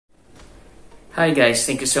Hi guys,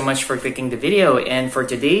 thank you so much for clicking the video. And for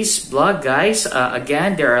today's blog, guys,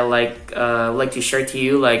 again, there are like to share to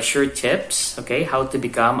you like short tips, okay, how to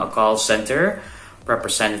become a call center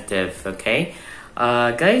representative, okay.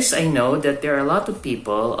 Guys, I know that there are a lot of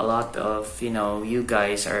people, a lot of you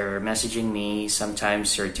guys are messaging me.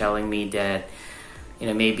 Sometimes you're telling me that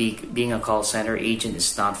maybe being a call center agent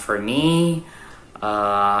is not for me.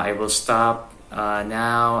 I will stop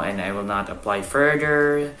now and I will not apply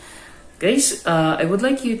further. Guys, I would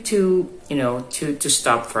like you to, to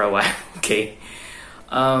stop for a while, okay?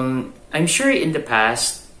 I'm sure in the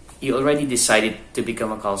past, you already decided to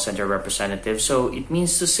become a call center representative. So it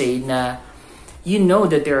means to say na you know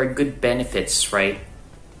that there are good benefits, right?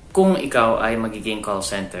 Kung ikaw ay magiging call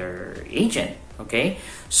center agent, okay?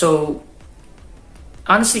 So,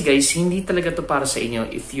 honestly guys, hindi talaga to para sa inyo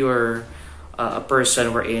if you're a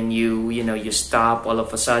person wherein you stop all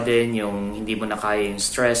of a sudden, yung hindi mo na kaya yung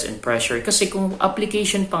stress and pressure. Kasi kung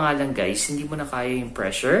application pa nga lang guys, hindi mo na kaya yung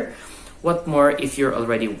pressure, what more if you're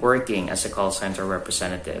already working as a call center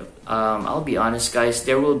representative? I'll be honest guys,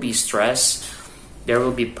 there will be stress, there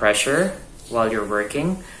will be pressure while you're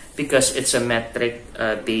working because it's a metric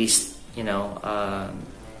based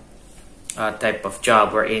type of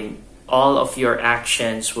job wherein all of your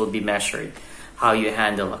actions will be measured, how you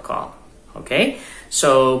handle a call. Okay?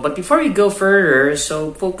 So, but before we go further,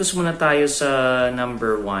 so focus muna tayo sa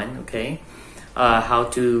number 1, okay? How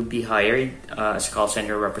to be hired as a call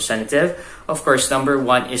center representative. Of course, number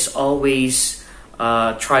 1 is always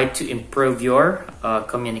try to improve your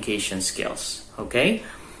communication skills, okay?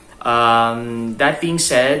 That being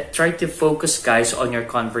said, try to focus, guys, on your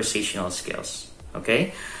conversational skills,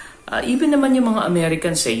 okay? Even naman yung mga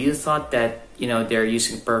Americans say, you thought that, they're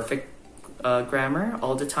using perfect grammar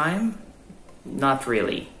all the time. Not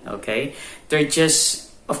really, okay? They're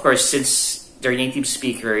just, of course, since they're native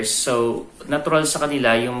speakers, so natural sa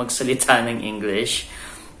kanila yung magsalita ng English.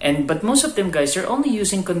 But most of them, guys, are only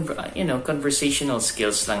using, conversational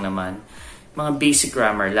skills lang naman. Mga basic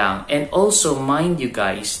grammar lang. And also, mind you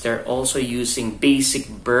guys, they're also using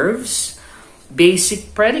basic verbs,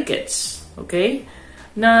 basic predicates, okay?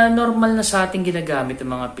 Na normal na sa ating ginagamit ng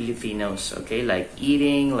mga Filipinos, okay? Like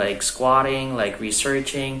eating, like squatting, like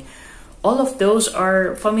researching. All of those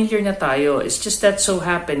are familiar na tayo. It's just that so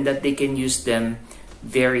happened that they can use them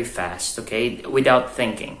very fast, okay? Without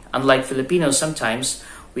thinking. Unlike Filipinos, sometimes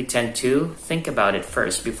we tend to think about it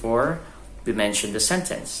first before we mention the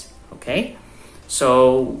sentence, okay?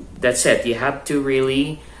 So that's it. You have to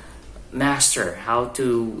really master how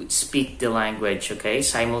to speak the language, okay?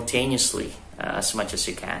 Simultaneously, as much as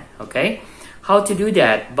you can, okay? How to do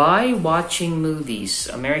that? By watching movies,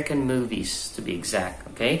 American movies to be exact,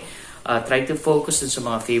 okay? Try to focus on sa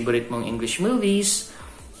mga favorite mong English movies.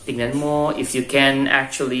 Tingnan mo if you can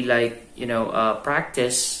actually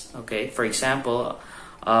practice, okay? For example,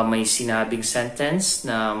 may sinabing sentence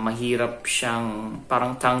na mahirap siyang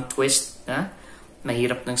parang tongue twist na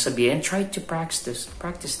mahirap nang sabihin. Try to practice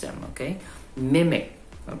them, okay? Mimic,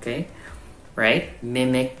 okay? Right?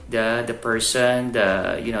 Mimic the person,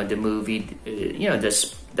 the movie,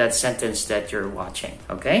 that sentence that you're watching,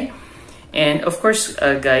 okay? And of course,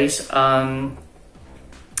 guys,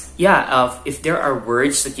 if there are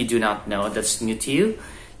words that you do not know that's new to you,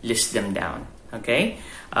 list them down, okay?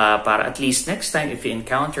 Para at least next time if you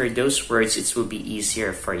encounter those words, it will be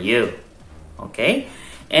easier for you, okay?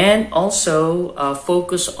 And also,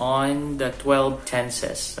 focus on the 12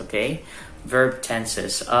 tenses, okay? Verb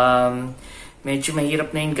tenses. Medyo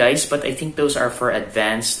mahirap na yun, guys, but I think those are for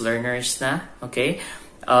advanced learners na, okay?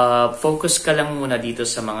 Focus ka lang muna dito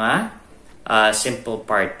sa mga simple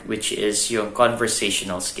part, which is yung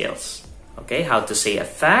conversational skills, okay? How to say a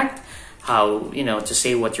fact, how, to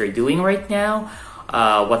say what you're doing right now,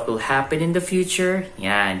 what will happen in the future.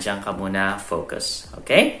 Yan, dyan ka muna focus,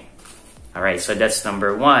 okay? All right, so that's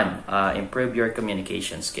number 1, improve your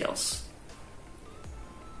communication skills.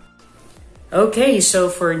 Okay, so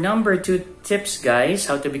for number 2 tips,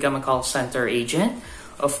 guys, how to become a call center agent.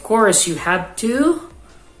 Of course, you have to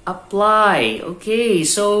apply. Okay,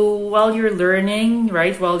 so while you're learning,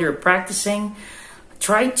 right, while you're practicing,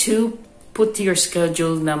 try to put to your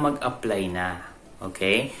schedule na mag-apply na.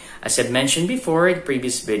 Okay, as I've mentioned before in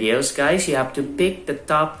previous videos, guys, you have to pick the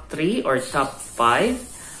top 3 or top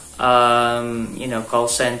 5 call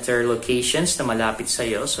center locations na malapit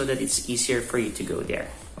sa'yo so that it's easier for you to go there.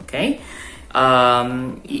 Okay,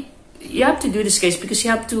 you have to do this, guys, because you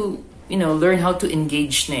have to learn how to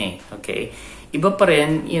engage na, okay? iba pa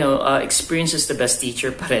rin, experience is the best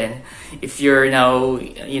teacher pa rin. If you're now,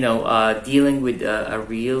 dealing with a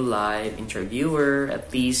real live interviewer,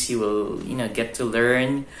 at least you will, get to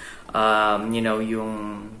learn,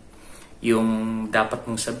 yung dapat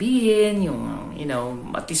mong sabihin,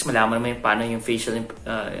 at least malaman mo yung paano yung facial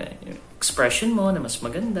expression mo na mas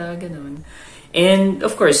maganda, ganun. And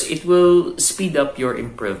of course, it will speed up your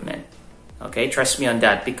improvement. Okay, trust me on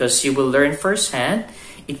that, because you will learn firsthand.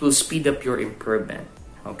 It will speed up your improvement.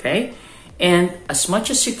 Okay, and as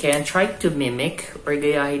much as you can, try to mimic or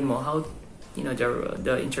gayahin mo how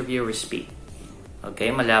the interviewer speak.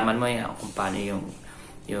 Okay, malaman mo yan kung paano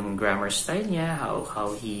yung grammar style niya,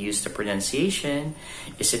 how he used the pronunciation.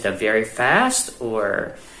 Is it a very fast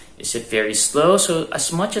or is it very slow? So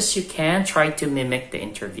as much as you can, try to mimic the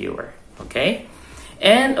interviewer. Okay.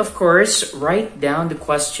 And of course, write down the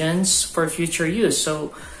questions for future use.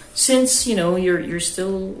 So since you're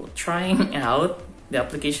still trying out the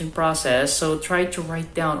application process, so try to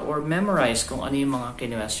write down or memorize kung ano yung mga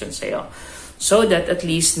kinwestiyon sa'yo, so that at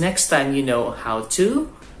least next time you know how to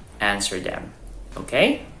answer them.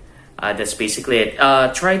 Okay? That's basically it.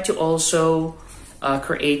 Try to also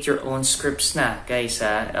create your own scripts na, guys.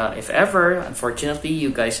 If ever, unfortunately,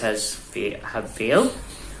 you guys have failed,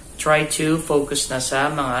 try to focus na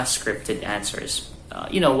sa mga scripted answers.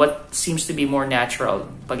 What seems to be more natural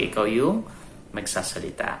pag ikaw yung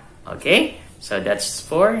magsasalita. Okay? So that's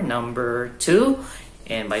for number 2.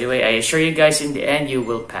 And by the way, I assure you guys, in the end, you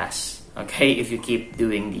will pass. Okay? If you keep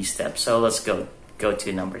doing these steps. So let's go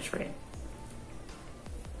to number 3.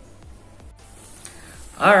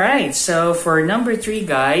 Alright, so for number 3,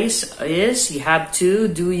 guys, is you have to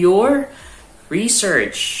do your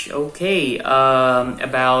research, okay,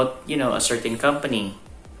 about, a certain company,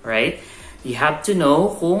 right? You have to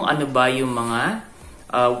know kung ano ba yung mga,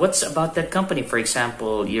 what's about that company. For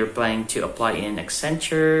example, you're planning to apply in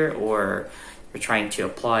Accenture, or you're trying to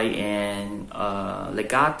apply in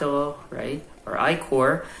Legato, right? Or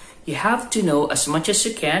iCore. You have to know as much as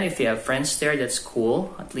you can. If you have friends there, that's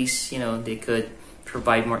cool. At least, they could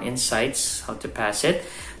provide more insights how to pass it.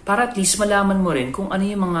 Para at least malaman mo rin kung ano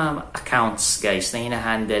yung mga accounts, guys, na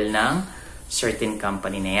hinahandle ng certain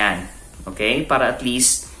company na yan. Okay? Para at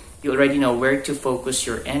least you already know where to focus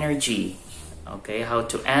your energy. Okay? How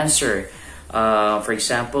to answer. For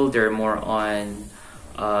example, they're more on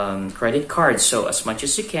credit cards. So as much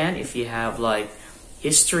as you can, if you have like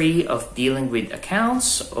history of dealing with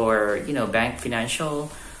accounts or, bank financials,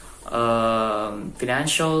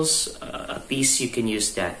 at least you can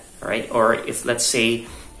use that. Right? Or if, let's say,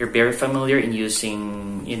 you're very familiar in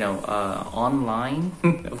using, online,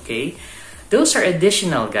 okay? Those are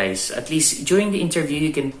additional, guys. At least during the interview,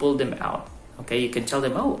 you can pull them out, okay? You can tell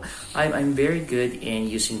them, oh, I'm very good in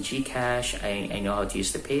using GCash. I know how to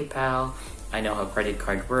use the PayPal. I know how credit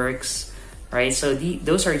card works, right? So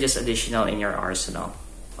those are just additional in your arsenal,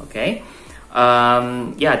 okay?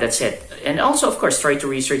 Yeah, that's it. And also, of course, try to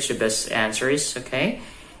research the best answers, okay?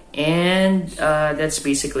 And that's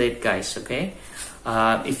basically it, guys, okay?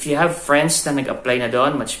 If you have friends na nag-apply na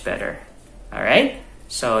doon, much better. Alright?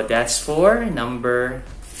 So that's for number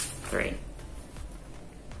 3.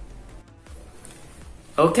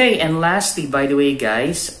 Okay, and lastly, by the way,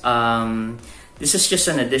 guys, this is just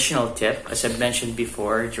an additional tip, as I've mentioned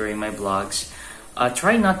before during my blogs.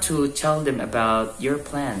 Try not to tell them about your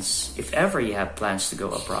plans, if ever you have plans to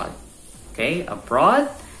go abroad. Okay?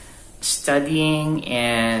 Abroad, studying,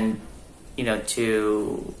 and,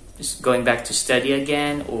 to just going back to study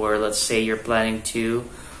again, or let's say you're planning to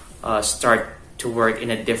start to work in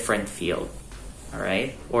a different field, all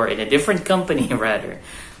right, or in a different company rather.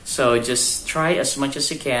 So just try as much as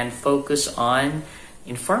you can, focus on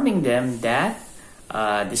informing them that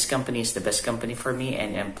this company is the best company for me,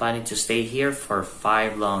 and I'm planning to stay here for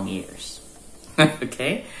 5 long years.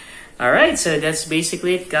 Okay, all right, so that's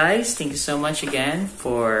basically it, guys. Thank you so much again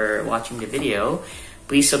for watching the video.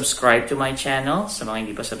 Please subscribe to my channel. Sa mga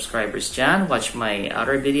hindi pa subscribers dyan, watch my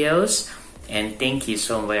other videos. And thank you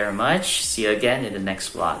so very much. See you again in the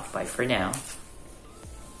next vlog. Bye for now.